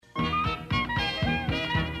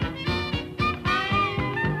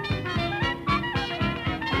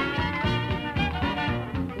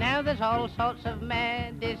There's all sorts of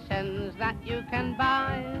medicines that you can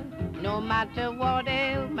buy, no matter what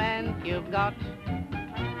ailment you've got.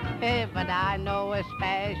 But I know a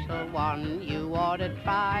special one you ought to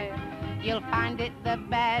try. You'll find it the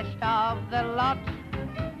best of the lot.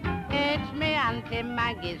 It's me Auntie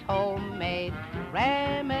Maggie's homemade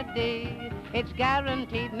remedy. It's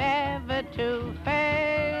guaranteed never to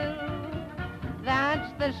fail.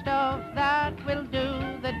 That's the stuff that will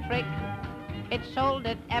do the trick. It's sold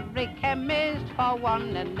at every chemist for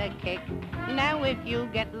one and a kick. Now if you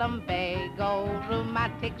get lumbago,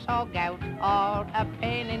 rheumatics or gout, or a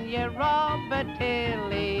pain in your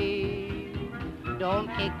robotilly, don't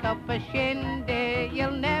kick up a shindy,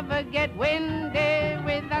 you'll never get windy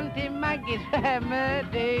with Auntie Maggie's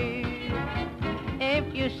remedy.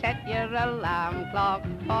 If you set your alarm clock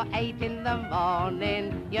for 8 in the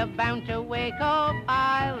morning, you're bound to wake up,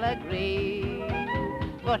 I'll agree.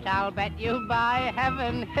 But I'll bet you by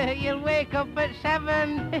heaven you'll wake up at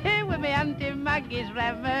 7 with me Auntie Maggie's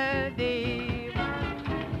remedy.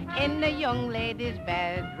 In the young lady's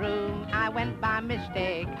bedroom I went by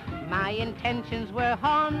mistake. My intentions were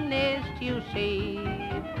honest, you see.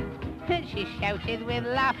 She shouted with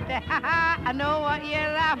laughter, ha ha, I know what you're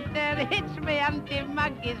after. It's me Auntie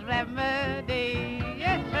Maggie's remedy.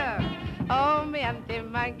 Yes, sir. Oh, me Auntie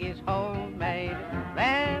Maggie's homemade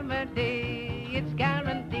remedy. It's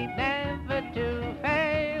guaranteed never to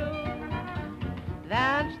fail.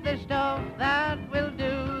 That's the stuff that will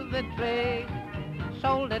do the trick.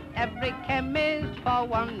 Sold at every chemist for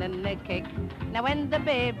one and a kick. Now when the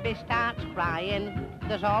baby starts crying,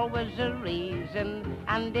 there's always a reason,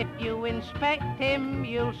 and if you inspect him,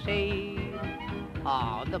 you'll see.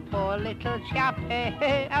 Oh, the poor little chappy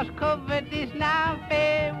has covered his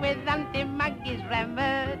nappy with Auntie Maggie's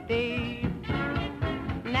remedy.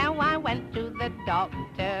 Now I went to the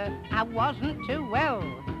doctor, I wasn't too well,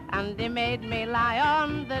 and he made me lie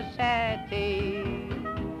on the settee.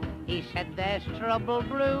 He said there's trouble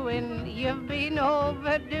brewing, you've been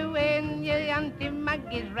overdoing your Auntie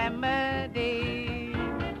Maggie's remedy.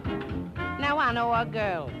 Now I know a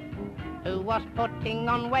girl who was putting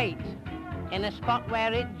on weight in a spot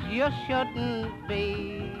where it just shouldn't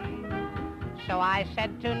be. So I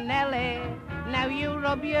said to Nellie, now you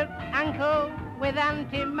rub your ankle with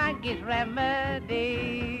Auntie Maggie's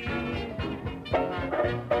remedy.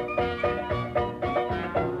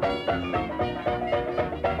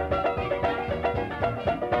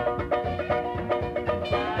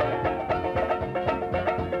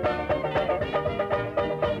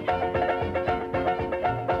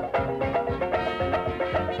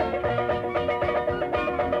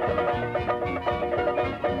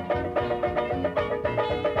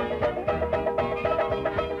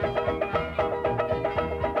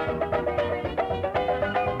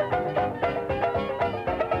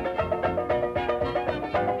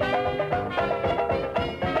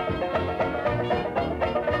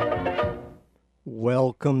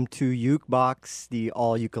 Welcome to Ukebox, the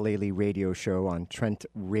all-ukulele radio show on Trent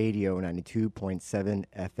Radio 92.7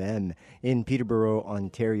 FM in Peterborough,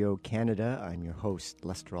 Ontario, Canada. I'm your host,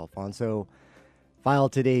 Lester Alfonso. File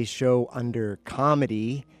today's show under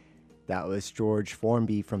comedy. That was George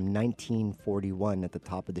Formby from 1941 at the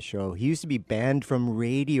top of the show. He used to be banned from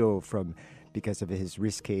radio because of his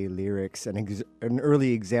risque lyrics, an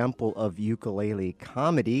early example of ukulele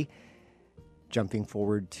comedy. Jumping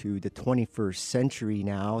forward to the 21st century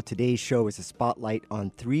now, today's show is a spotlight on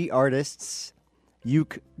 3 artists: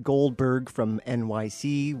 Uke Goldberg from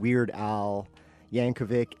NYC, Weird Al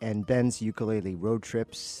Yankovic, and Ben's Ukulele Road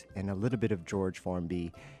Trips, and a little bit of George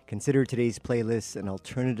Formby. Consider today's playlist an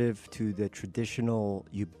alternative to the traditional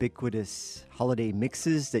ubiquitous holiday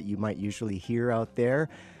mixes that you might usually hear out there.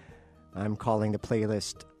 I'm calling the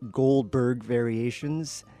playlist Goldberg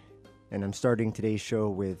Variations. And I'm starting today's show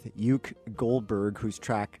with Uke Goldberg, whose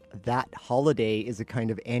track That Holiday is a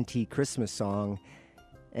kind of anti-Christmas song.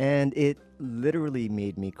 And it literally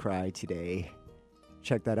made me cry today.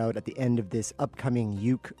 Check that out at the end of this upcoming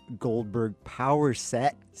Uke Goldberg Power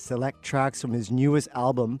Set. Select tracks from his newest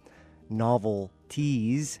album,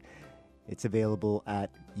 Novelties. It's available at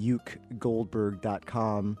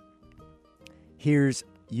ukegoldberg.com. Here's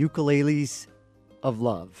Ukuleles of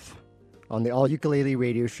Love on the All Ukulele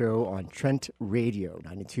Radio Show on Trent Radio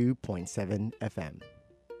 92.7 FM.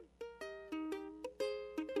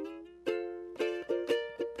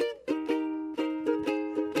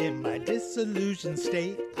 In my disillusioned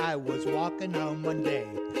state, I was walking home one day.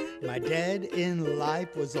 My dead in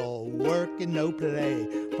life was all work and no play.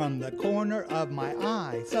 From the corner of my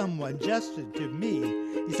eye, someone gestured to me.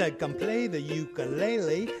 He said, come play the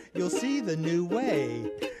ukulele, you'll see the new way.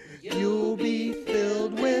 You'll be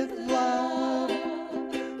filled with love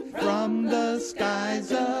the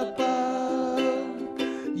skies above.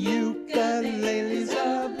 Ukuleles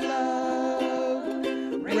of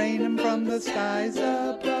love, raining from the skies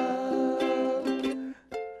above.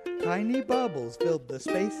 Tiny bubbles filled the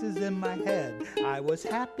spaces in my head. I was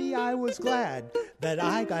happy, I was glad that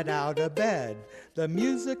I got out of bed. The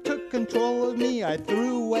music took control of me, I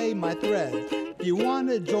threw away my thread. If you want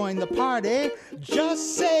to join the party,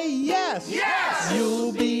 just say yes! Yes!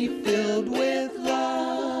 You'll be filled with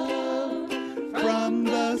love from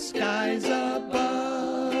the skies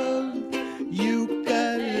above.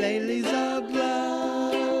 Ukuleles of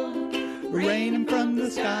love, raining from the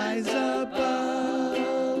skies above.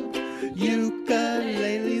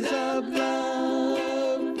 Ukuleles of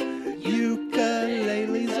love,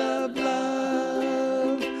 ukuleles of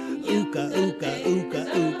love. Uka, uka, uka,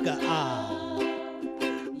 uka, ah.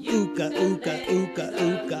 Uka, uka, uka,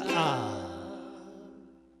 uka, ah.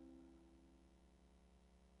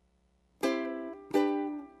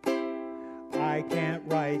 I can't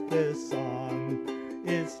write this song,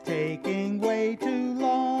 it's taking way too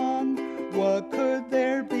long. What could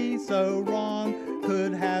there be so wrong?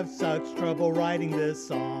 Could have such trouble writing this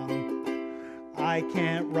song. I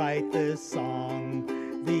can't write this song,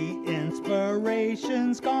 the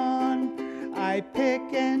inspiration's gone. I pick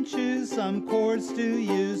and choose some chords to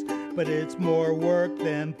use, but it's more work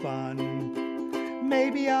than fun.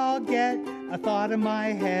 Maybe I'll get a thought in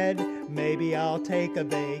my head, maybe I'll take a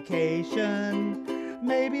vacation.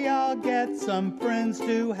 Maybe I'll get some friends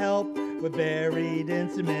to help with buried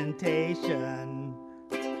instrumentation.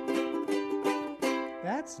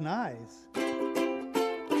 That's nice.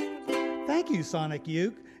 Thank you, Sonic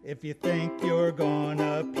Uke. If you think you're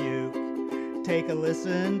gonna puke, take a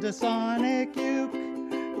listen to Sonic Uke.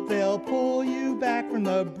 They'll pull you back from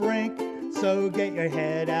the brink, so get your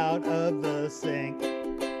head out of the sink.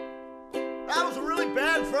 That was a really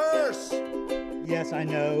bad verse. Yes, I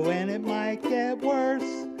know, and it might get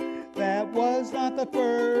worse. That was not the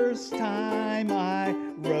first time I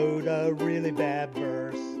wrote a really bad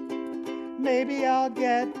verse. Maybe I'll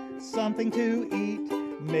get something to eat.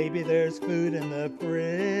 Maybe there's food in the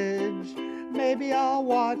fridge. Maybe I'll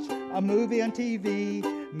watch a movie on TV.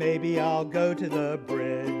 Maybe I'll go to the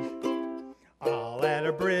bridge. I'll add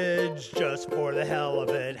a bridge just for the hell of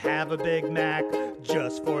it. Have a Big Mac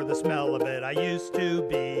just for the smell of it. I used to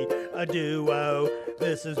be a duo.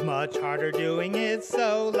 This is much harder doing it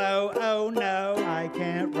solo. Oh no, I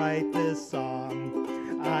can't write this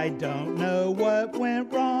song. I don't know what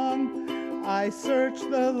went wrong. I searched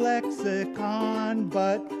the lexicon,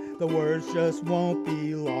 but the words just won't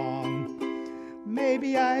be long.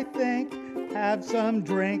 Maybe I think, have some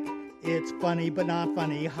drink. It's funny but not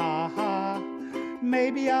funny, ha ha.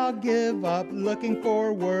 Maybe I'll give up looking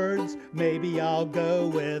for words. Maybe I'll go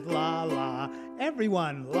with la la.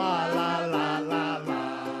 Everyone, la la la la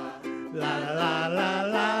la. La la la la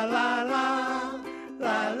la la la.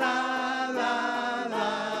 La la la la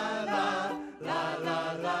la. La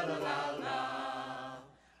la la la la la.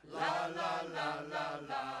 La la la la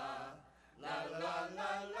la. La la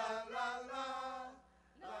la la la la.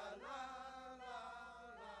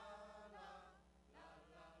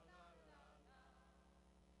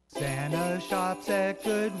 Santa shops at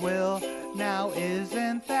Goodwill, now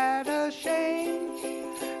isn't that a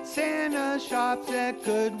shame? Santa shops at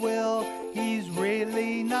Goodwill, he's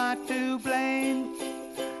really not to blame.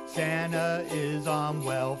 Santa is on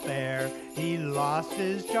welfare, he lost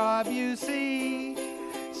his job, you see.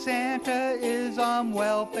 Santa is on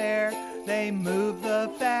welfare, they moved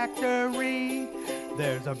the factory.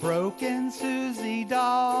 There's a broken Susie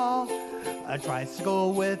doll, a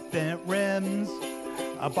tricycle with bent rims,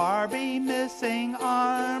 a Barbie missing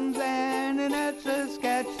arms, and an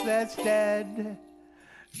Etch-a-Sketch that's dead.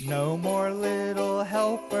 No more little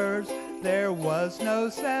helpers, there was no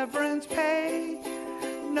severance pay.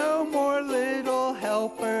 No more little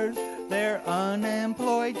helpers, they're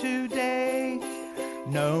unemployed today.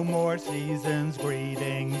 No more season's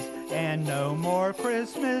greetings, and no more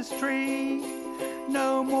Christmas tree.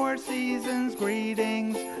 No more season's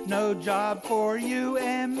greetings, no job for you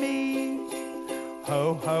and me.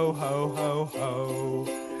 Ho, ho, ho, ho, ho,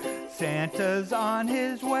 Santa's on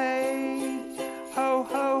his way. Ho,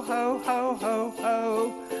 ho, ho, ho, ho,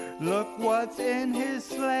 ho, look what's in his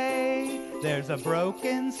sleigh. There's a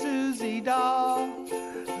broken Susie doll,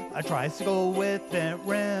 a tricycle with bent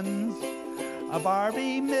rims, a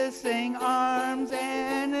Barbie missing arms,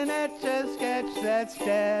 and an Etch-a-Sketch that's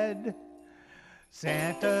dead.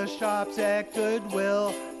 Santa shops at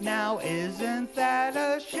Goodwill, now isn't that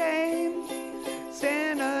a shame?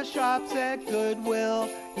 Santa shops at Goodwill,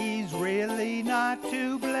 he's really not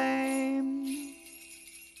to blame.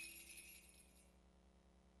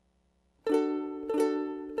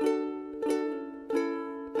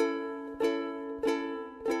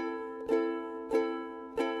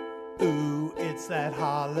 that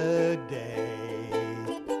holiday.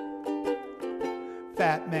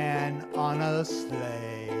 Fat man on a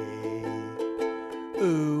sleigh.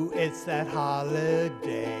 Ooh, it's that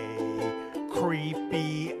holiday.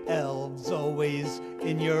 Creepy elves always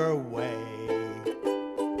in your way.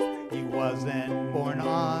 He wasn't born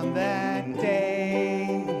on that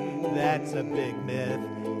day. That's a big myth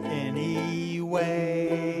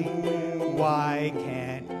anyway. Why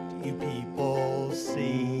can't you people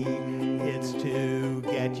see? It's to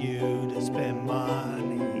get you to spend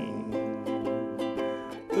money.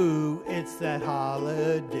 Ooh, it's that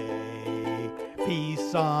holiday.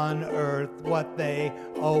 Peace on earth, what they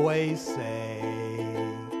always say.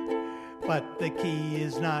 But the key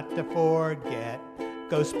is not to forget.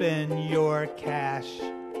 Go spend your cash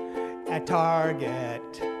at Target.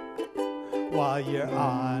 While you're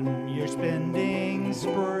on your spending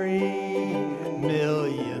spree,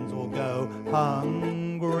 millions will go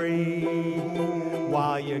hungry.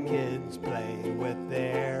 While your kids play with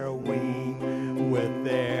their Wii, with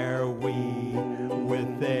their Wii,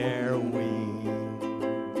 with their Wii.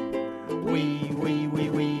 Wee, wee, wee,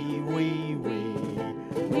 wee, wee, wee.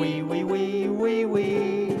 Wee, wee, wee, wee,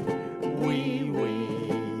 wee. Wee, wee.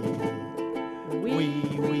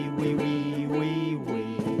 Wee, wee, wee, wee, wee,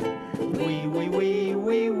 wee. Wee, wee, wee,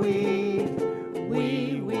 wee, wee.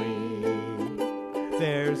 Wee, wee.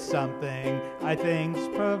 There's something I think's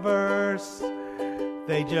perverse.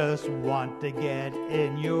 They just want to get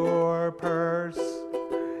in your purse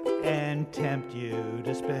and tempt you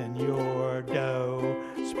to spend your dough,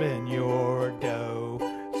 spend your dough,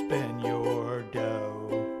 spend your dough.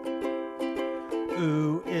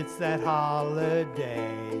 Ooh, it's that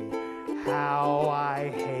holiday. How I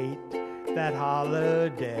hate that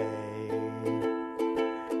holiday.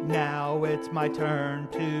 Now it's my turn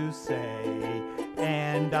to say,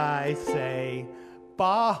 and I say,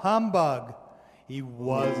 bah humbug. He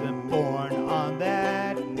wasn't born on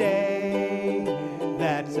that day.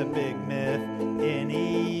 That's a big myth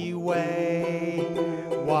anyway.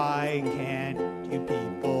 Why can't you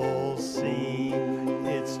people see?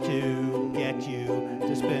 It's to get you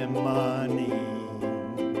to spend money.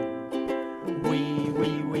 Wee,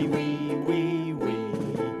 wee, wee, wee, wee, wee.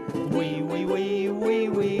 Wee, wee, wee, wee,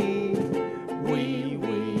 wee. Wee,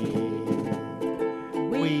 wee.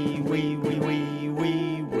 Wee, wee, wee, wee,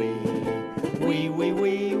 wee, wee. Wee, wee,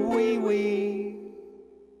 wee, wee, wee.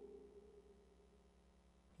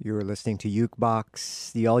 You're listening to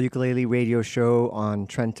Ukebox, the all-ukulele radio show on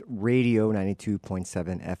Trent Radio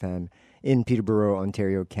 92.7 FM in Peterborough,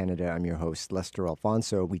 Ontario, Canada. I'm your host, Lester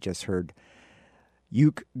Alfonso. We just heard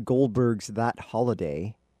Uke Goldberg's That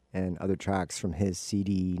Holiday and other tracks from his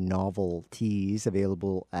CD Novelties,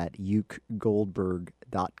 available at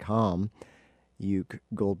ukegoldberg.com. Uke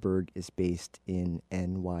Goldberg is based in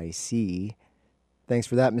NYC. Thanks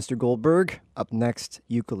for that, Mr. Goldberg. Up next,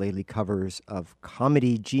 ukulele covers of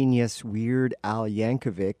comedy genius Weird Al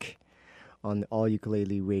Yankovic on the All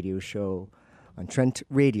Ukulele Radio Show on Trent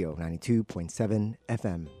Radio 92.7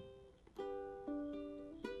 FM.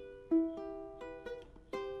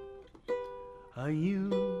 I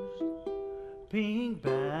used pink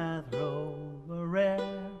bathrobe, a red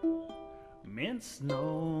mint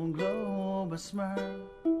snow globe, a Smurf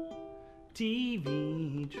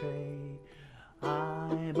TV tray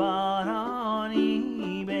I bought on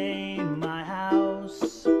eBay. My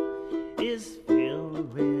house is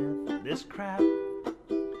filled with this crap.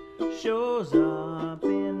 Shows up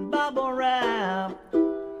in bubble wrap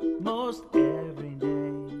most every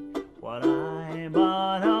day. What I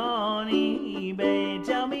bought on eBay.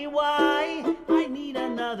 Tell me why I need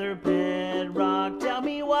another pet rock. Tell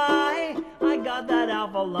me why I got that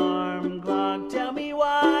Alpha alarm clock. Tell me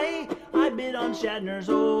why I bid on Shatner's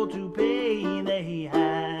old toupee. They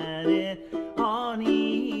had it on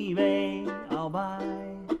eBay. I'll buy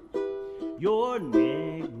your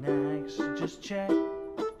knickknacks. Just check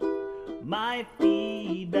my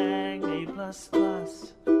feedback, A++.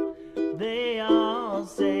 They all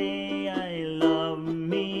say I love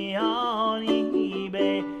me on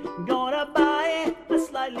eBay. Gonna buy a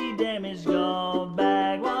slightly damaged golf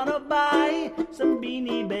bag. Wanna buy some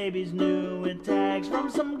Beanie Babies new with tags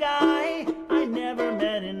from some guy I never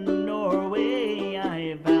met in Norway.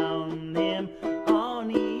 I found him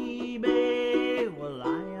on eBay. Well,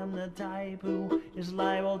 I am the type who is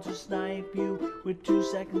liable to snipe you with 2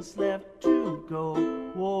 seconds left to go.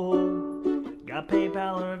 Whoa, got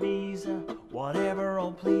PayPal or Visa,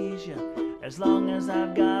 whatever'll please you, as long as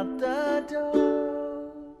I've got the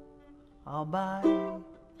dough. I'll buy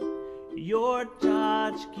your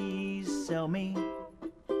tchotchkes, sell me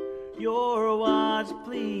your watch,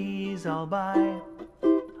 please. I'll buy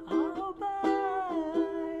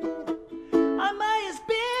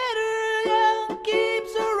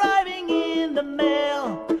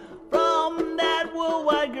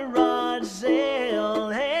white garage sale.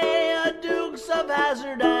 Hey, a Dukes of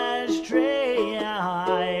Hazzard ashtray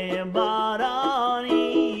I bought on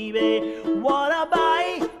eBay. Wanna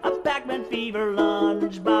buy a Pac-Man Fever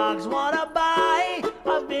lunchbox. Wanna buy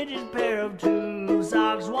a vintage pair of tube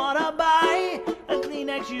socks. Wanna buy a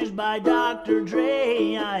Kleenex used by Dr.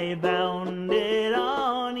 Dre. I found it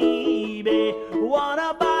on eBay.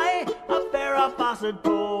 Wanna buy a Farrah Fawcett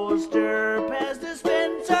poster, Pez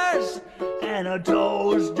dispensers, and a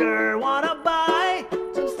toaster. Wanna buy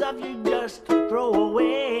some stuff you just throw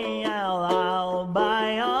away. I'll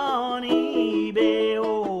buy on eBay.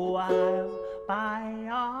 Oh, I'll buy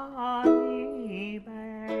on eBay.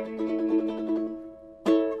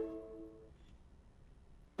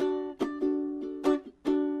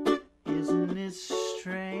 Isn't it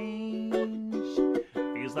strange?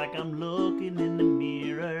 Feels like I'm looking in the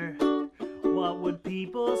mirror. What would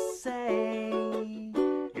people say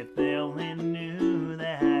if they only knew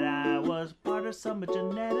that I was part of some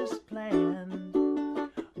genetic's plan?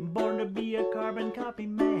 Born to be a carbon copy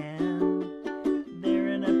man. There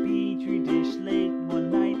in a petri dish late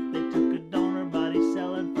one night, they took a donor body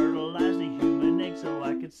cell and fertilized a human egg so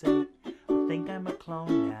I could say, I think I'm a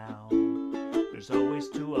clone now. There's always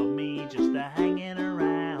two of me just hanging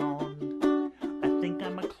around. I think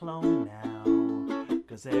I'm a clone now,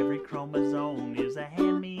 'cause every chromosome is a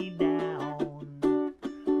hand-me-down.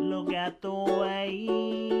 Look at the way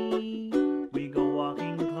we go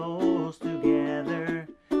walking close together.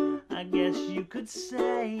 I guess you could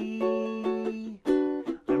say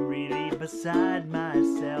I'm really beside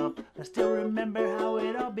myself. I still remember how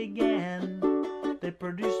it all began. They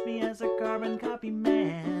produced me as a carbon copy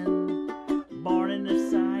man, born in a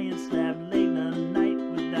science lab late in the night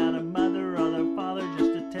without a mother or a father,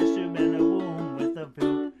 just a test tube and a womb with a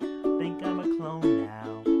poop. Think I'm a clone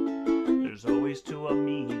now. There's always two of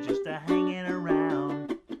me just hanging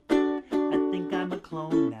around. I think I'm a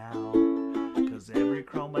clone now, 'cause every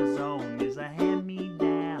chromosome is a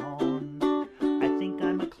hand-me-down. I think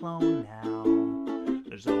I'm a clone now.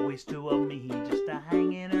 There's always two of me just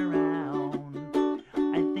hanging around.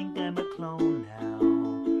 I think I'm a clone now,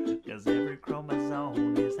 'cause every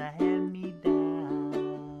chromosome is a hand-me-down.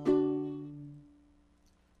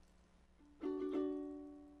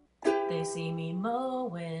 They see me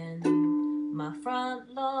mowing my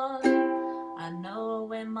front lawn. I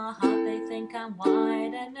know in my heart they think I'm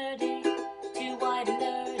white and nerdy. Too white and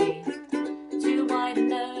nerdy. Too white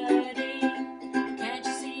and nerdy. Can't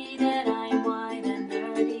you see that I'm white and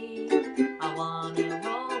nerdy? I wanna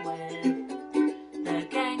roll with the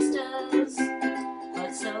gangsters,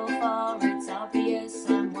 but so far it's obvious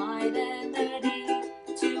I'm white and nerdy.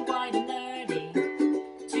 Too white and nerdy.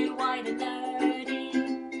 Too white and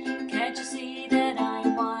nerdy. Can't you see that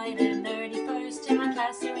I'm white and nerdy? First in my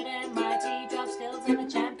class here at MIT, drop skills and a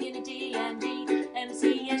champion at D&D.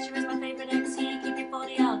 MC Escher is my favorite MC. Keep your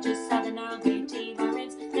 40, I'll just have an Earl Grey tea. My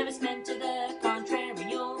rinse never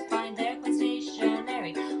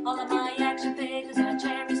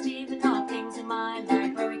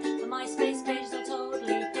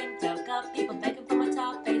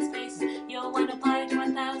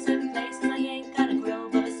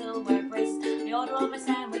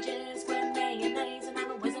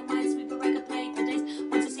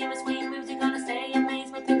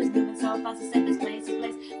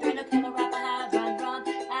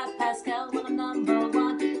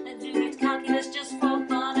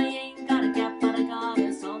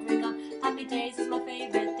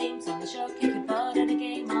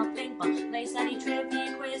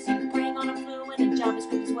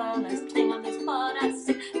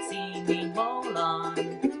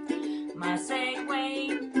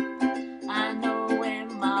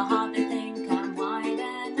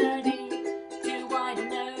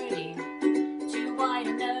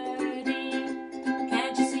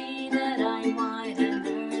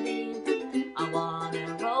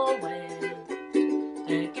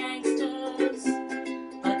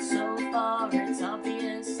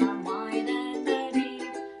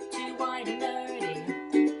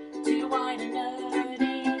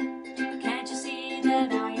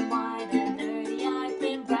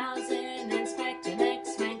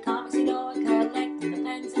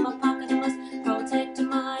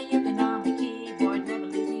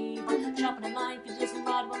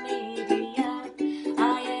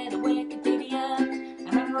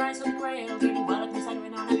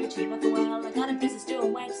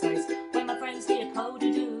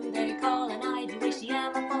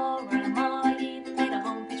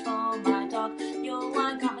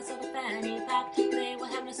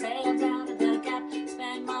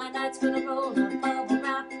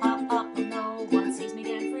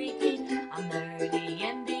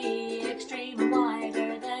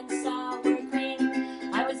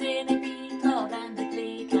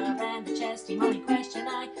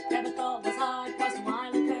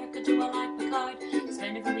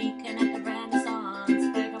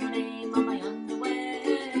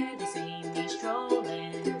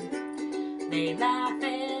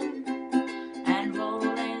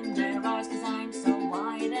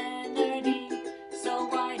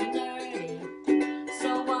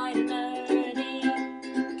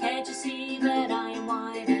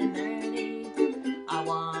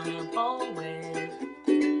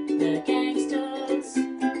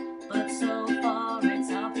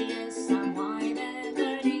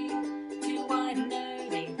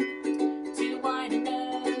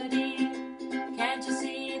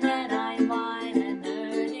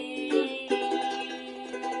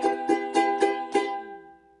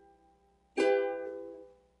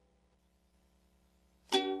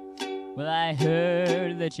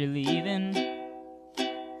word that you're leaving.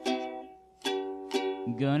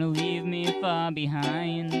 Gonna leave me far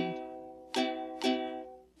behind.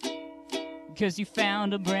 'Cause you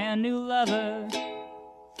found a brand new lover.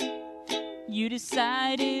 You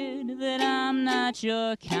decided that I'm not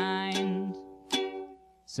your kind.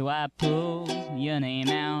 So I pulled your name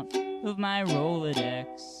out of my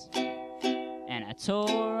Rolodex, and I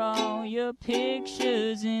tore all your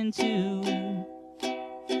pictures in two.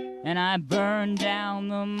 And I burned down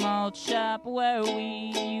the malt shop where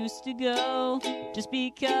we used to go, just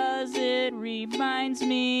because it reminds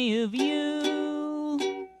me of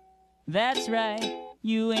you. That's right,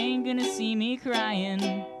 you ain't gonna see me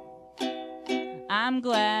crying. I'm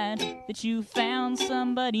glad that you found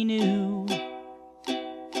somebody new.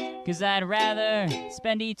 'Cause I'd rather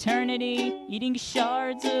spend eternity eating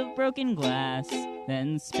shards of broken glass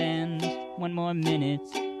than spend one more minute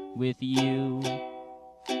with you.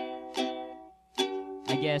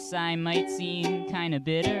 I guess I might seem kinda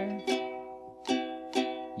bitter.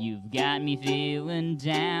 You've got me feeling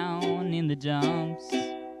down in the dumps.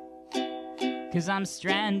 'Cause I'm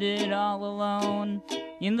stranded all alone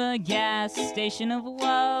in the gas station of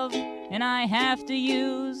love, and I have to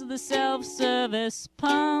use the self-service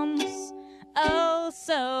pumps. Oh,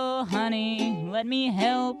 so honey, let me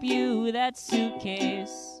help you with that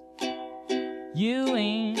suitcase. You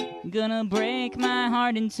ain't gonna break my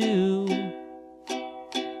heart in two.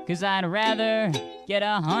 'Cause I'd rather get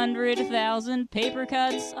 100,000 paper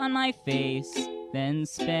cuts on my face than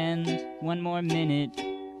spend one more minute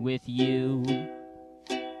with you.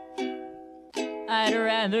 I'd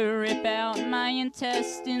rather rip out my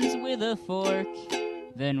intestines with a fork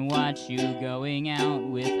than watch you going out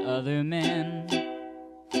with other men.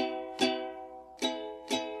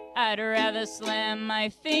 I'd rather slam my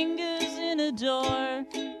fingers in a door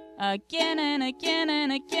again and again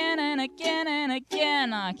and again and again and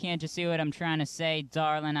again. Oh, can't you see what I'm trying to say,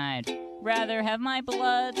 darling? I'd rather have my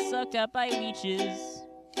blood sucked up by leeches,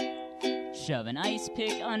 shove an ice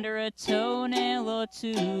pick under a toenail or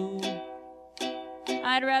two.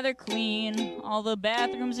 I'd rather clean all the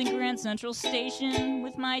bathrooms in Grand Central Station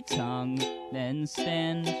with my tongue than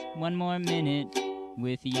spend one more minute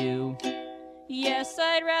with you. Yes,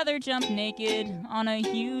 I'd rather jump naked on a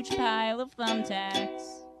huge pile of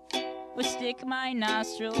thumbtacks or stick my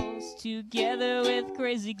nostrils together with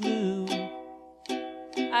crazy glue.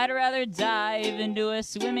 I'd rather dive into a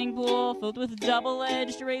swimming pool filled with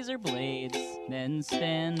double-edged razor blades than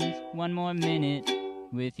spend one more minute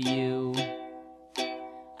with you.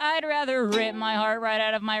 I'd rather rip my heart right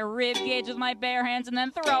out of my rib cage with my bare hands and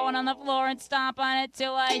then throw it on the floor and stomp on it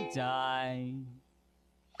till I die.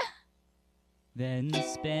 Then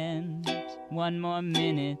spend one more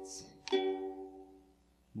minute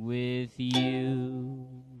with you.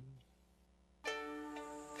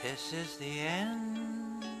 This is the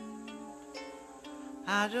end.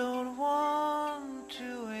 I don't want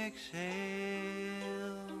to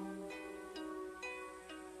exhale.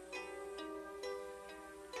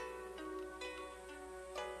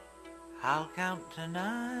 I'll count to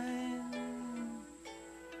 9.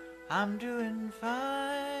 I'm doing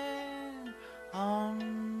fine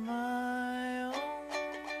on my own.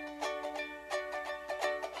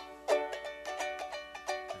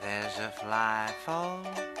 There's a fly fall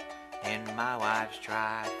in my wife's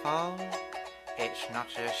trifle. It's not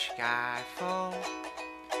a sky fall,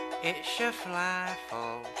 it's a fly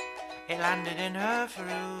fall. It landed in her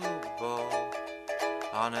fruit bowl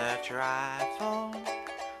on a trifle.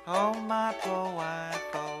 Oh, my poor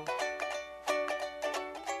wife, oh.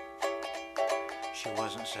 She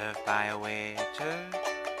wasn't served by a waiter,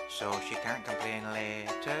 so she can't complain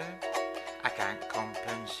later. I can't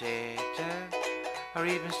compensate her, or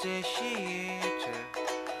even satiate her,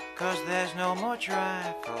 'cause there's no more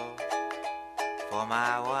trifle for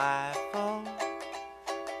my wife, oh,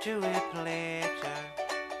 to replace her.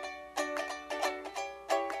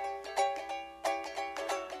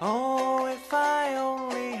 Oh, if I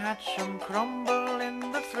only had some crumble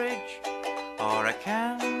in the fridge, or a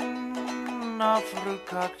can of fruit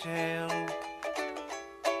cocktail.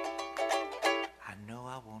 I know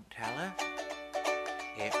I won't tell her.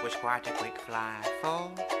 It was quite a quick fly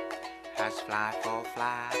fall, as fly falls.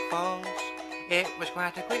 It was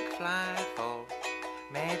quite a quick fly fall.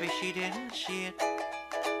 Maybe she didn't see it.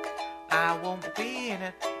 I won't be in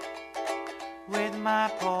it with my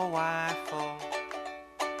poor wife, oh.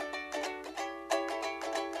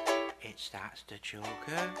 It starts to choke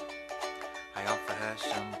her. I offer her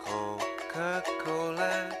some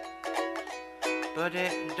Coca-Cola, but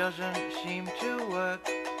it doesn't seem to work.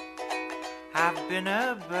 I've been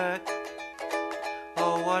a Burke,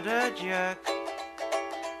 oh what a jerk.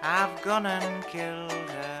 I've gone and killed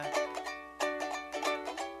her.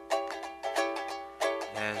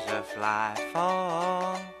 There's a fly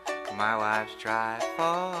fall, my wife's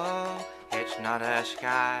trifle. It's not a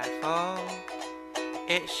sky fall,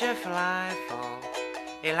 it's a fly fall.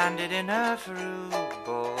 He landed in a fruit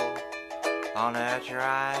bowl on a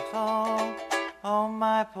trifle. Oh,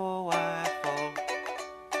 my poor wife.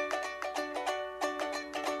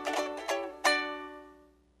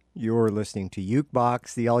 You're listening to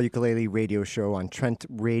Ukebox, the all-ukulele radio show on Trent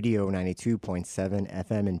Radio 92.7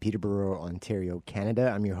 FM in Peterborough, Ontario,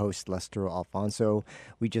 Canada. I'm your host, Lester Alfonso.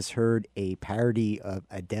 We just heard a parody of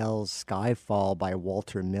Adele's Skyfall by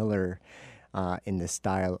Walter Miller in the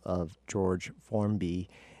style of George Formby.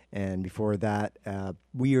 And before that,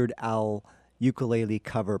 Weird Al ukulele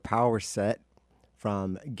cover power set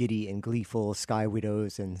from Giddy and Gleeful, Sky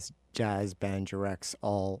Widows, and Jazz Banjarex,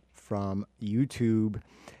 all from YouTube.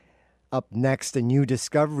 Up next, a new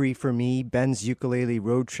discovery for me. Ben's Ukulele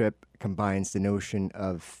Road Trip combines the notion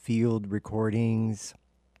of field recordings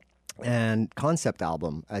and concept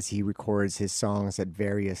album as he records his songs at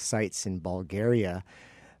various sites in Bulgaria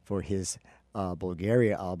for his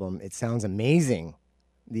Bulgaria album. It sounds amazing.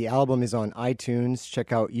 The album is on iTunes.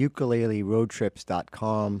 Check out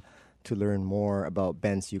ukuleleroadtrips.com to learn more about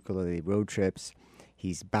Ben's Ukulele Road Trips.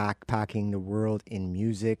 He's backpacking the world in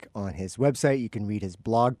music on his website. You can read his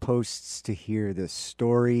blog posts to hear the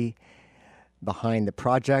story behind the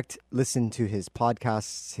project, listen to his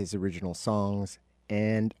podcasts, his original songs,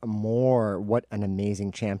 and more. What an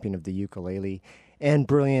amazing champion of the ukulele and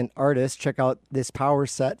brilliant artist. Check out this power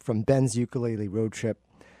set from Ben's Ukulele Road Trip.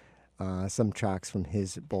 Some tracks from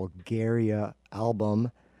his Bulgaria album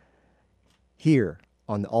here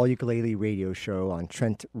on the All Ukulele Radio Show on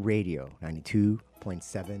Trent Radio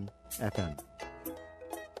 92.7 FM.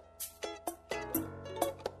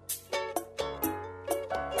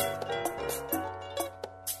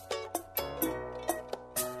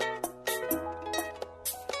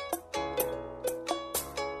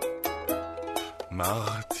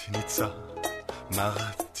 Martinitsa,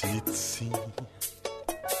 Martinitsi.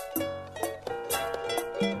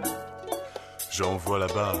 J'en vois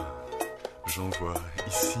là-bas, j'en vois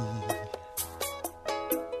ici.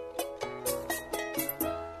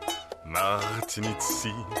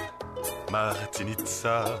 Martinitsi,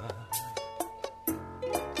 Martinitsa.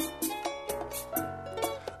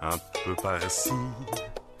 Un peu par-ci,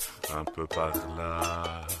 un peu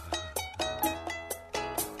par-là.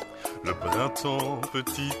 Le printemps,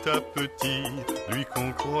 petit à petit, lui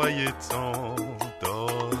qu'on croyait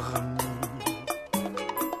endormi.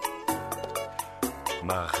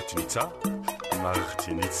 Martinitsa,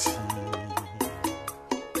 Martinitsi.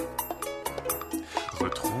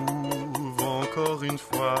 Retrouve encore une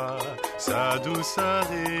fois sa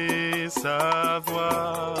douceur et sa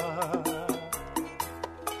voix.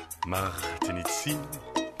 Martinitsi,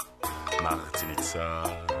 Martinitsa.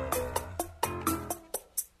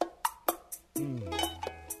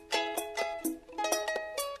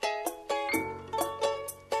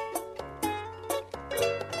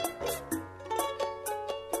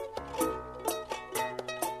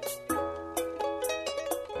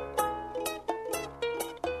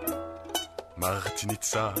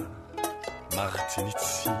 Martinitsa,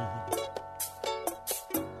 Martinitsi.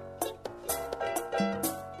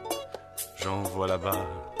 J'en vois là-bas,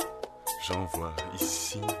 j'en vois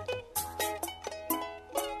ici.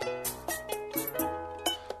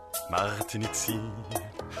 Martinitsi,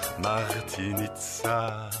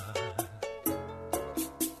 Martinitsa.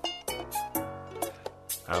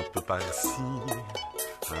 Un peu par-ci,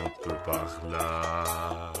 un peu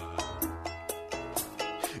par-là.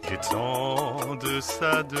 Étant de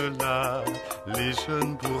ça, de là, les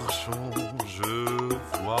jeunes bourgeons, je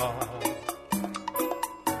vois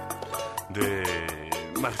des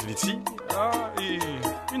Martinitsi, et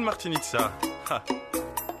une Martinitsa. Ha.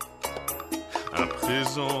 Un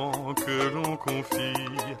présent que l'on confie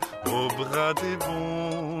au bras des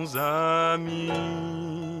bons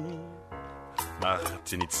amis.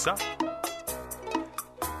 Martinitsa,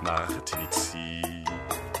 Martinitsi.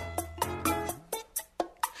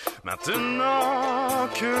 Maintenant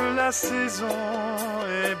que la saison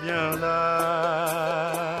est bien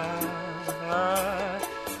là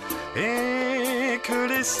et que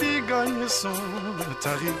les cigognes sont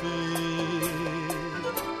arrivées,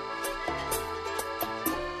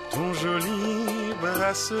 ton joli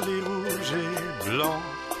bracelet rouge et blanc,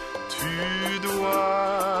 tu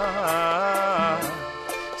dois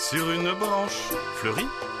sur une branche fleurie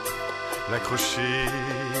l'accrocher.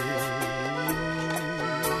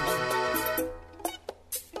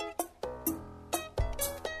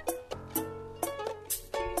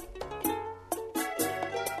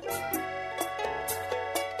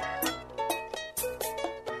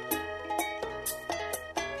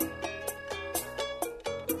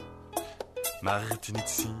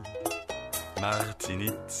 Martinitzi,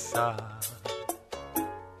 Martinitza.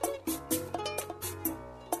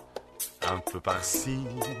 Un peu par-ci,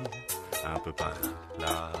 un peu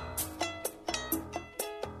par-là.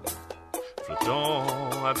 Flottant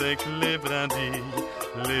avec les brindilles,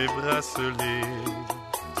 les bracelets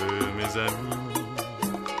de mes amis.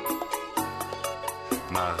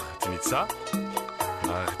 Martinitza,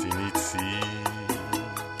 Martinitzi.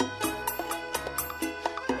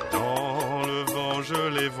 Dans le vent je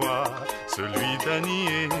les vois, celui d'Annie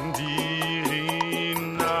et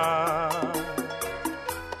d'Irina.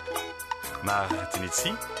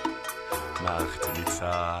 Martinitzi,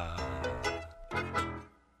 Martinitza.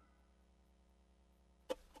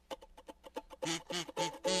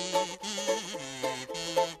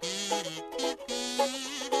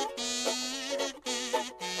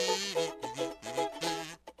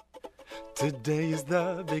 Today is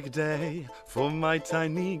the big day for my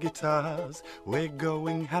tiny guitars. We're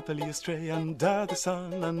going happily astray under the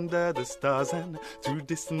sun, under the stars, and through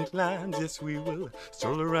distant lands. Yes, we will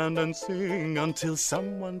stroll around and sing until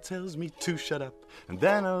someone tells me to shut up, and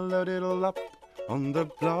then I'll load it all up on the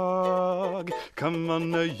blog. Come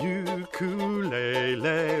on a ukulele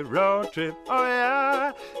road trip, oh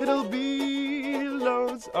yeah, it'll be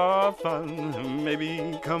loads of fun.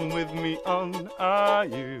 Maybe come with me on a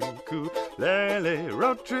ukulele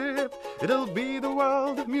road trip. It'll be the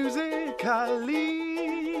world of musically.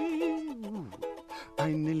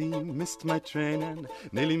 I nearly missed my train and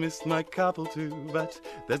nearly missed my couple too, but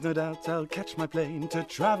there's no doubt I'll catch my plane to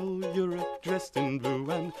travel Europe dressed in blue,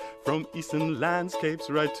 and from eastern landscapes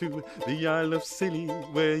right to the Isle of Scilly,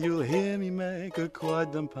 where you'll hear me make a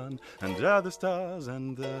quite dumb pun under the stars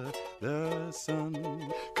and the sun.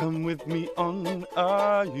 Come with me on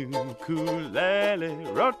a ukulele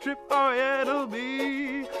road trip, oh yeah, it'll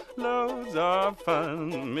be loads of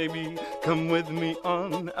fun. Maybe come with me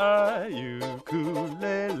on a ukulele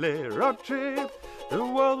road trip, the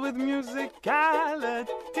world with musicality.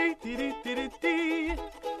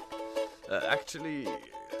 Actually,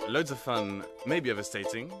 loads of fun, maybe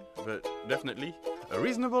overstating, but definitely a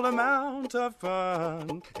reasonable amount of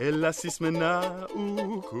fun. Et la sismena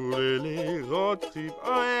ukulele road trip,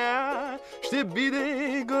 oh yeah,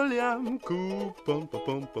 Stebide Goliam ku pom pom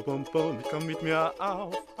pom pom pom pom. Komm mit mir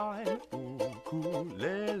auf ein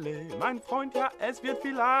Ukulele, mein Freund, ja, es wird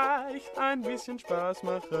vielleicht ein bisschen Spaß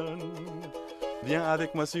machen. Viens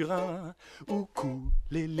avec moi sur un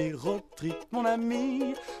ukulele road trip, mon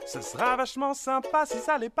ami. Ce sera vachement sympa, si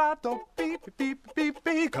ça l'est pas, tant pis, pis, pis,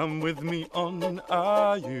 pis. Come with me on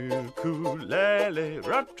a ukulele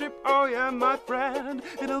road trip, oh yeah, my friend.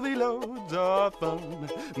 It'll be loads of fun.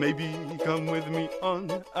 Maybe come with me on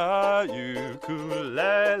a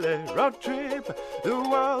ukulele road trip, the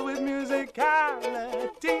world with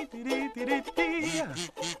musicality.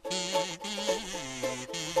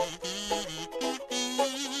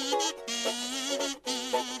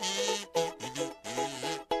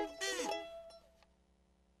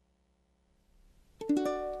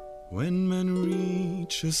 When men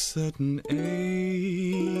reach a certain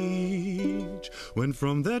age, when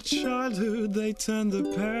from their childhood they turn the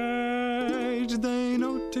page, they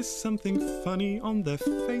notice something funny on their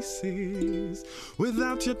faces,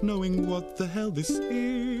 without yet knowing what the hell this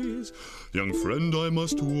is. Young friend, I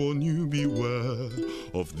must warn you, beware.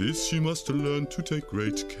 Of this you must learn to take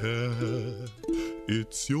great care.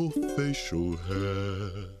 It's your facial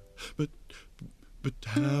hair. But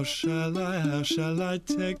how shall I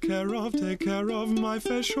take care of my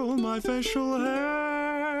facial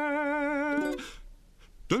hair?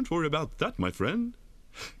 Don't worry about that, my friend.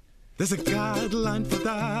 There's a guideline for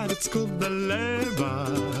that, it's called the leva.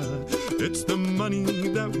 It's the money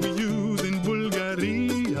that we use in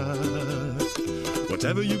Bulgaria.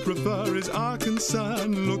 Whatever you prefer is our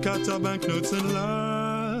concern. Look at our banknotes and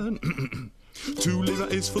learn. 2 leva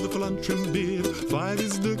is for the full untrimmed beard, 5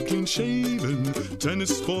 is the clean shaven, 10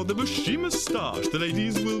 is for the bushy moustache. The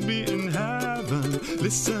ladies will be in heaven.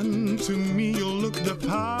 Listen to me, you'll look the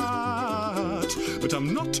part, but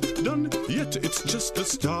I'm not done yet, it's just a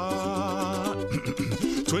start.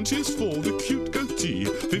 20 is for the cute goatee,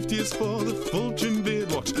 50 is for the full trim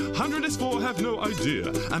beard. What 100 is for, have no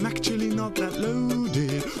idea. I'm actually not that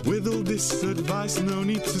loaded. With all this advice, no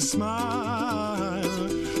need to smile.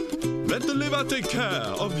 Let the liver take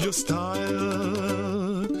care of your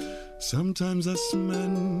style. Sometimes us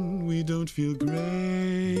men, we don't feel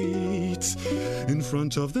great. In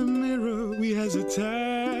front of the mirror, we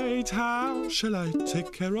hesitate. How shall I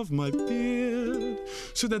take care of my beard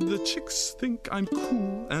so that the chicks think I'm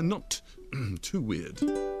cool and not too weird?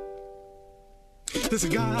 There's a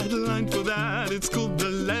guideline for that, it's called the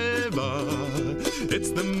leva.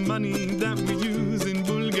 It's the money that we use in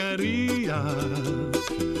Bulgaria.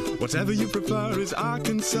 Whatever you prefer is our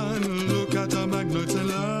concern. Look at our banknotes and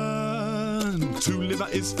learn. 2 leva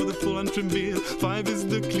is for the full untrimmed beard. 5 is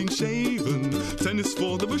the clean shaven. 10 is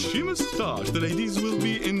for the bushy moustache. The ladies will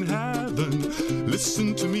be in heaven.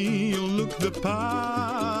 Listen to me, you'll look the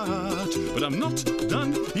part. But I'm not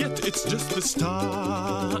done yet, it's just the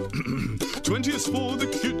start. 20 is for the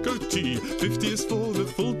cute goatee. 50 is for the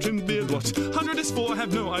full trimmed beard. What 100 is for, I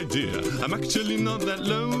have no idea. I'm actually not that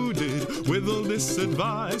loaded. With all this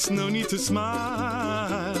advice, no need to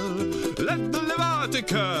smile. Let the leva take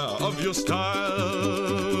care of your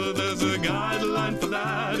style. There's a guideline for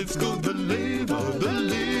that, it's called the leva, the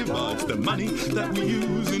leva. It's the money that we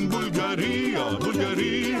use in Bulgaria,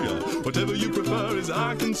 Bulgaria. Whatever you prefer is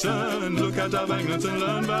our concern. Look at our banknotes and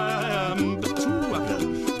learn by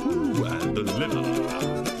the leva.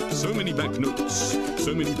 So many banknotes,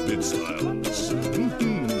 so many bid styles.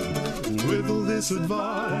 With all this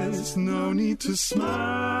advice, no need to smile.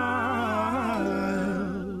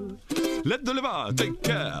 Let the leva take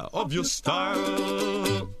care of your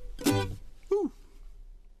style. Ooh.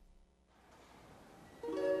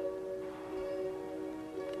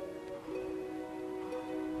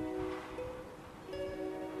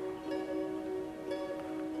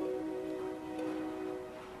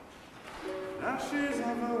 Ashes of a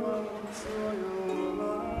once royal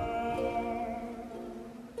life,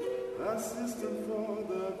 a system for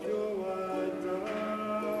the pure white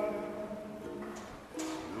dye.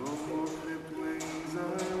 No more clipped wings, I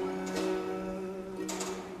will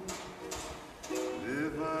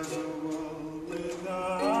live as a world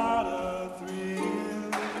without a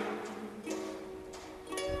thrill.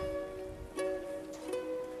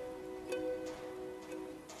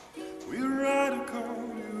 We write a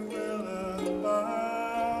code you will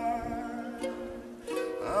abide.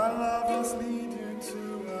 Our lovers lead you to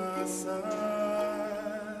our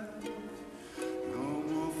side. No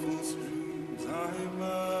more false dreams, I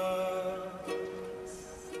must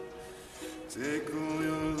take all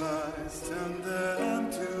your lies, turn them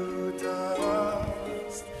to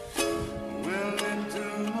dust. Will it do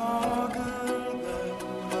more good than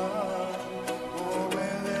bad, or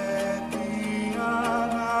will it be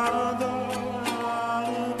another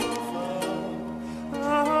animal fall?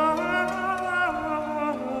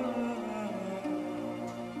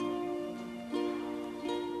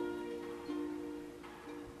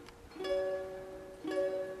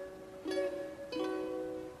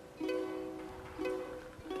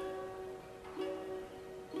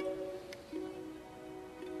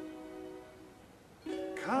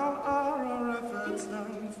 How are our efforts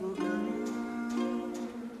done for good?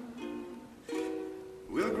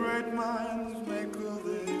 Will great minds make all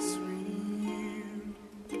this real?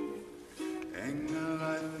 Anger, I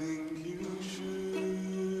think you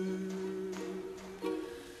should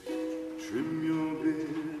trim your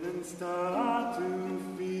beard and start to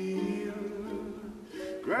feel.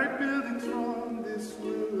 Great buildings from this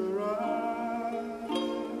will arise.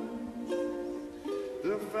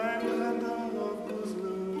 The famed land of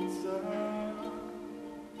Guzlutza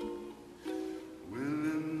will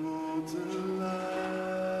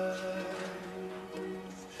immortalize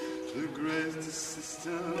the great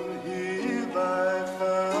system here by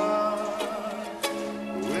far.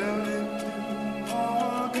 Will it do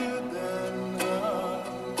more good than harm,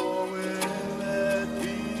 or will it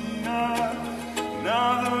be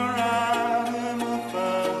another animal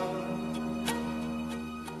fowl?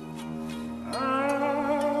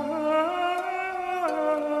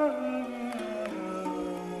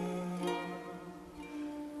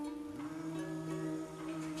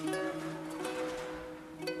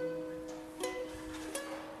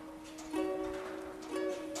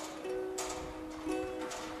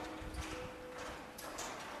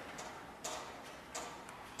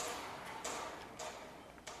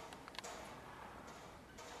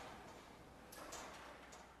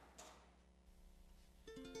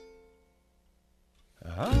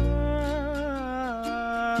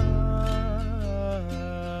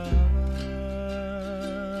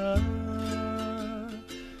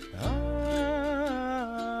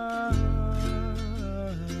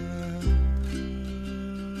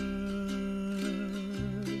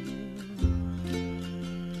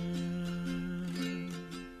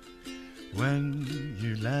 When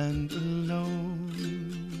you land alone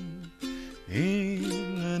in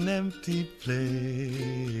an empty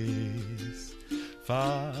place,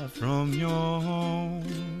 far from your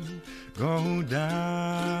home, go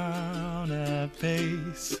down at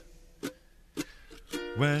pace.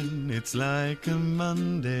 when it's like a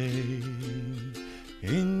Monday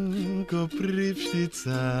in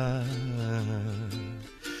Koprivstica.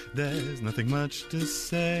 There's nothing much to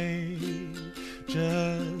say,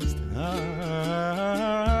 just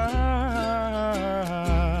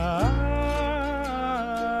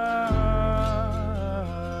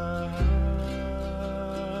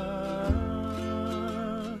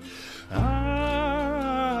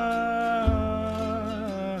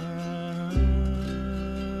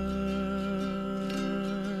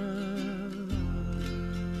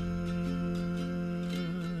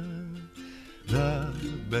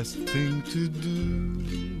best thing to do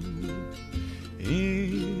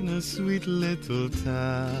in a sweet little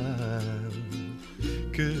town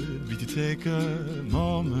could be to take a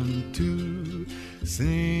moment to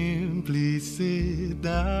simply sit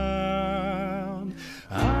down.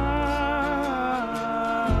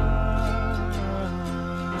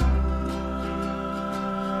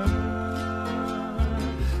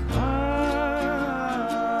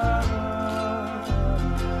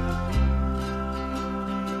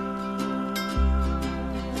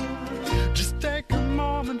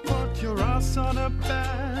 On a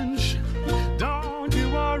bench, don't you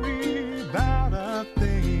worry about a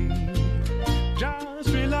thing. Just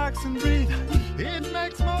relax and breathe, it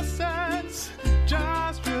makes more sense.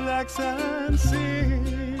 Just relax and sing.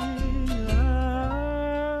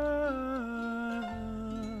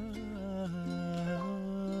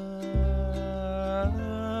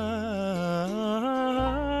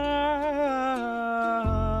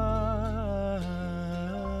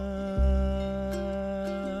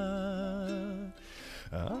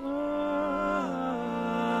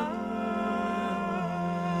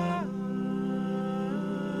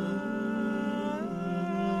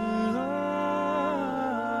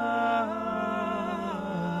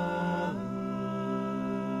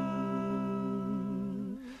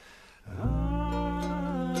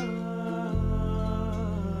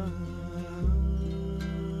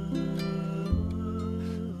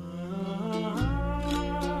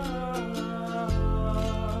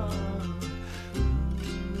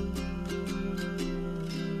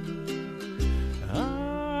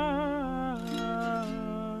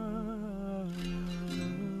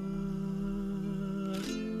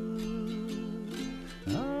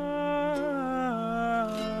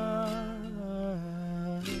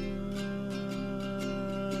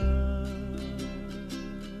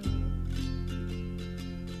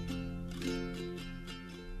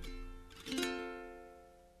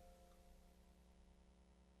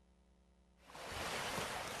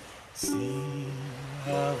 See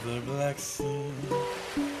how the Black Sea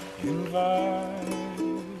invites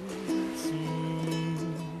you.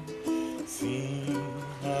 See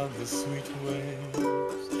how the sweet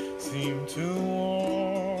waves seem to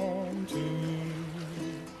warm to you.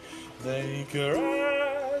 They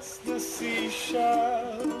caress the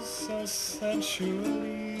seashells so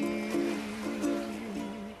sensually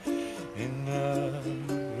in a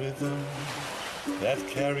rhythm that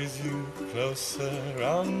carries you closer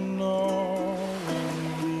unknowingly.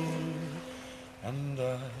 And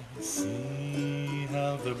I see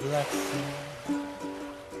how the Black Sea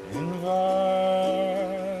invites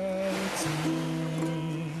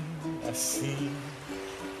me. I see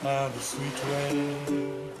how the sweet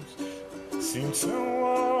waves seem so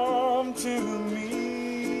warm to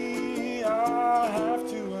me. I have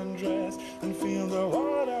to undress and feel the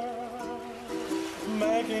water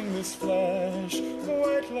making this flesh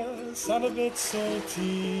weightless and a bit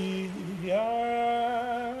salty.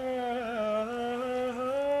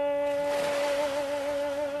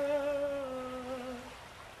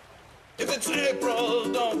 If it's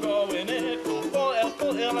April, don't go in it. Full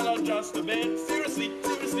air, not just a bit. Seriously,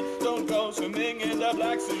 don't go swimming in the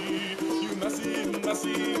Black Sea. You messy.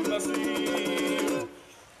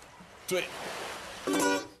 Tweet.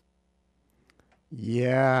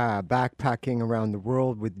 Yeah, backpacking around the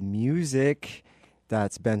world with music.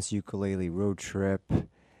 That's Ben's Ukulele Road Trip.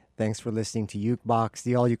 Thanks for listening to Ukebox,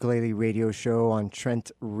 the all-ukulele radio show on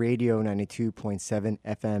Trent Radio 92.7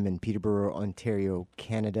 FM in Peterborough, Ontario,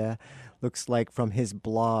 Canada. Looks like from his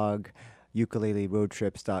blog,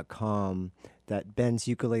 ukuleleroadtrips.com, that Ben's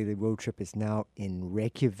Ukulele Road Trip is now in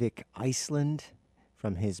Reykjavik, Iceland,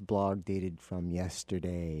 from his blog dated from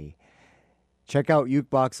yesterday. Check out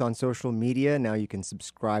Ukebox on social media. Now you can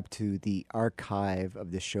subscribe to the archive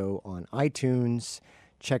of the show on iTunes.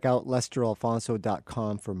 Check out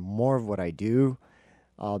lesteralfonso.com for more of what I do.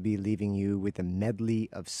 I'll be leaving you with a medley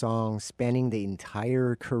of songs spanning the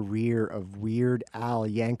entire career of Weird Al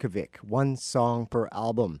Yankovic. One song per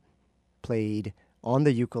album, played on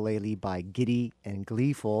the ukulele by Giddy and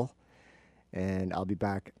Gleeful. And I'll be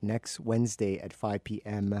back next Wednesday at 5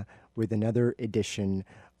 p.m. with another edition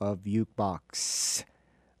of Ukebox.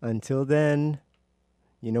 Until then,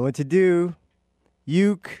 you know what to do.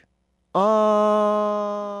 Uke on!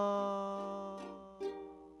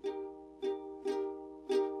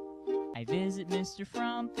 I visit Mr.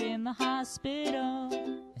 Frump in the hospital.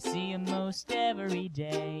 I see him most every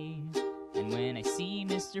day. And when I see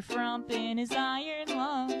Mr. Frump in his iron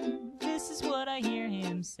lung, this is what I hear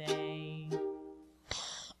him say.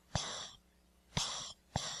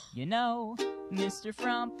 You know, Mr.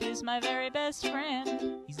 Frump is my very best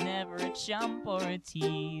friend. He's never a chump or a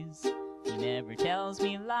tease. He never tells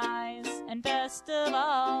me lies, and best of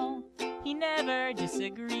all, he never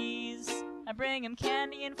disagrees. I bring him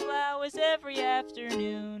candy and flowers every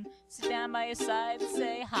afternoon, sit down by his side and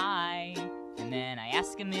say hi. And then I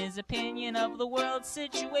ask him his opinion of the world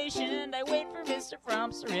situation, and I wait for Mr.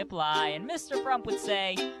 Frump's reply. And Mr. Frump would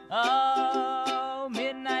say, "Oh,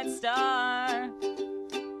 Midnight Star,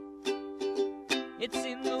 it's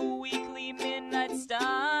in the weekly Midnight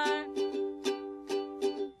Star.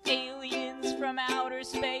 Aliens from outer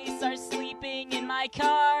space are sleeping in my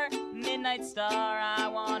car. Midnight Star, I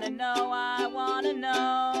wanna know, I wanna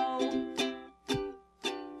know."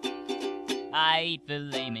 I eat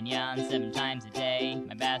filet mignon 7 times a day.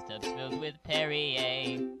 My bathtub's filled with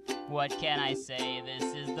Perrier. What can I say?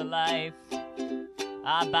 This is the life.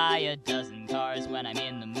 I buy a dozen cars when I'm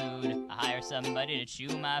in the mood. I hire somebody to chew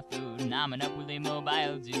my food, and I'm an upwardly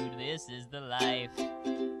mobile dude. This is the life.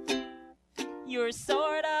 You're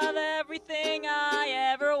sort of everything I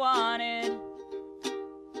ever wanted.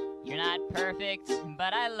 You're not perfect,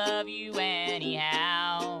 but I love you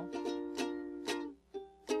anyhow.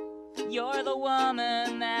 You're the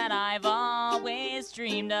woman that I've always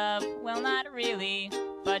dreamed of. Well, not really,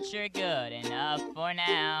 but you're good enough for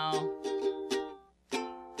now.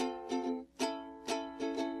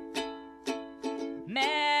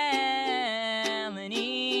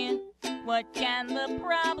 Melanie, what can the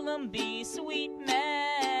problem be, sweet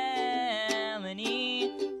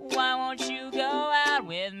Melanie? Why won't you go out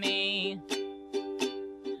with me?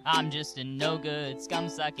 I'm just a no-good,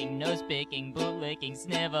 scum-sucking, nose-picking, boot-licking,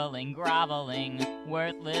 sniveling, groveling,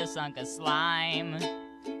 worthless hunk of slime.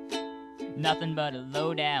 Nothing but a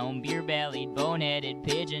low-down, beer-bellied, bone-headed,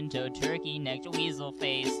 pigeon-toed, turkey-necked,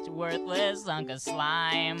 weasel-faced, worthless hunk of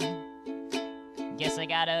slime. Guess I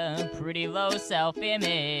got a pretty low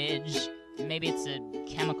self-image. Maybe it's a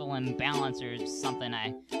chemical imbalance or something.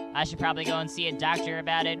 I should probably go and see a doctor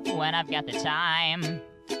about it when I've got the time.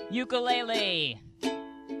 Ukulele!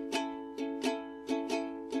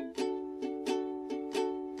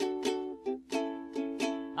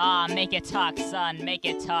 Ah, make it talk, son, make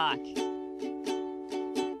it talk.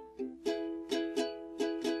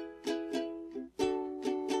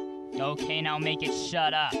 Okay, now make it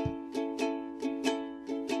shut up.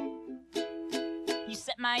 You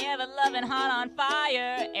set my ever-loving heart on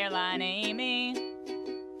fire, Airline Amy.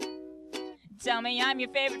 Tell me I'm your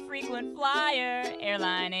favorite frequent flyer,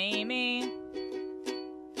 Airline Amy.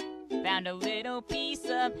 Found a little piece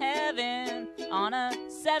of heaven on a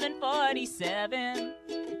 747,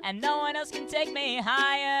 and no one else can take me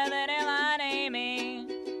higher than Airline Amy.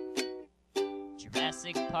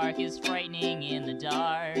 Jurassic Park is frightening in the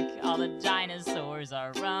dark. All the dinosaurs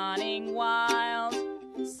are running wild.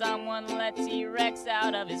 Someone let T-Rex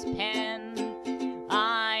out of his pen.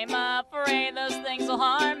 I'm afraid those things will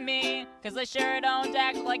harm me, 'cause they sure don't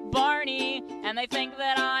act like Barney, and they think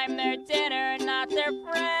that I'm their dinner, not their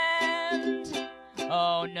friend.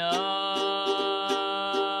 Oh no,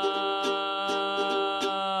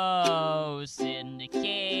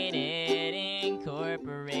 Syndicated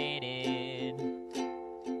Incorporated.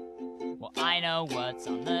 Well, I know what's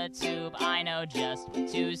on the tube, I know just what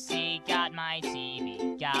to see. Got my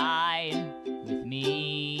TV guide with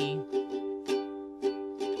me.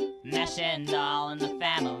 Mesh and All in the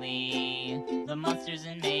Family, the Monsters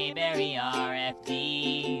in Mayberry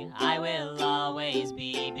RFD. I will always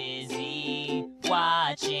be busy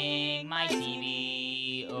watching my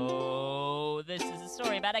TV. Oh, this is a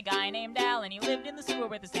story about a guy named Al, and he lived in the sewer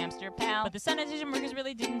with his hamster pal. But the sanitation workers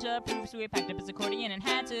really didn't approve, so he packed up his accordion and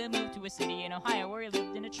had to move to a city in Ohio where he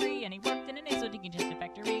lived in a tree, and he worked in an azo decongestant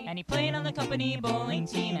factory, and he played on the company bowling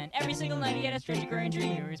team, and every single night he had a strange recurring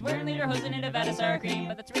dream. He was wearing lederhosen and Nevada sour cream,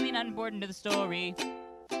 but that's really not important to the story.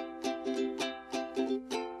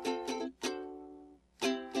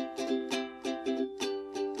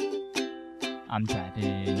 I'm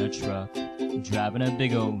driving a truck, driving a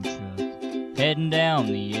big old truck, heading down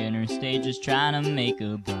the interstate just trying to make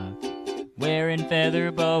a buck. wearing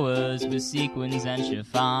feather boas with sequins and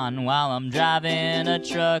chiffon, while I'm driving a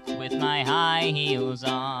truck with my high heels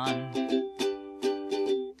on.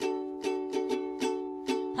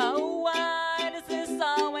 Oh, why does this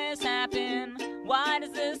always happen? Why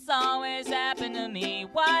does this always happen to me?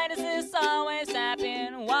 Why does this always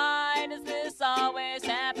happen? Why does this always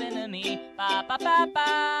happen to me? Ba ba ba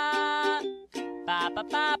ba, ba ba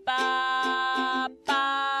ba ba ba.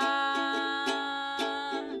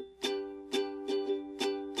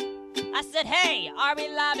 I said, hey, are we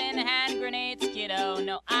lobbing hand grenades, kiddo?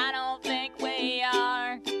 No, I don't think we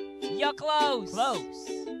are. You're close. Close.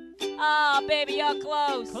 Oh, baby, you're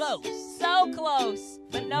close. Close. So close,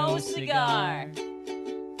 but no cigar.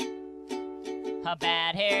 A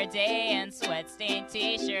bad hair day and sweat-stained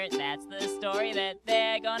t-shirt, that's the story that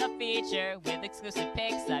they're gonna feature, with exclusive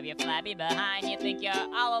pics of your flabby behind. You think you're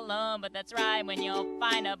all alone, but that's right, when you'll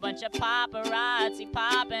find a bunch of paparazzi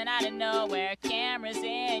popping out of nowhere, cameras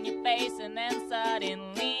in your face, and then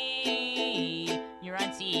suddenly you're on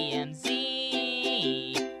TMZ.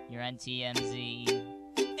 You're on TMZ.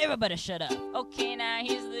 Everybody shut up. Okay, now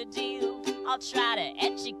here's the deal. I'll try to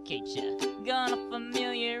educate you. Gonna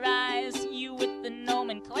familiarize you with the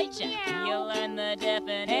nomenclature. You'll learn the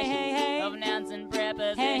definition of nouns and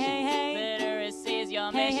prepositions. Literacy is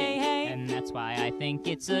your mission. And that's why I think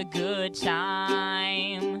it's a good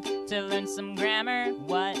time to learn some grammar.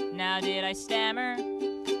 What now did I stammer?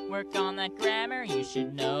 Work on that grammar, you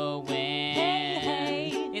should know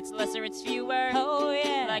when. It's lesser, it's fewer. Oh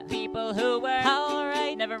yeah. Like people who were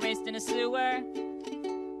alright, never raced in a sewer.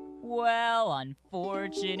 Well,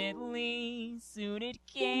 unfortunately, soon it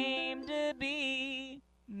came to be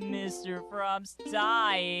Mr. Frump's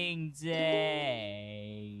dying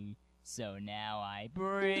day. So now I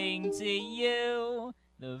bring to you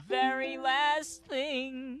the very last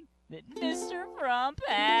thing that Mr. Frump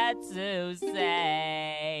had to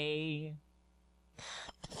say.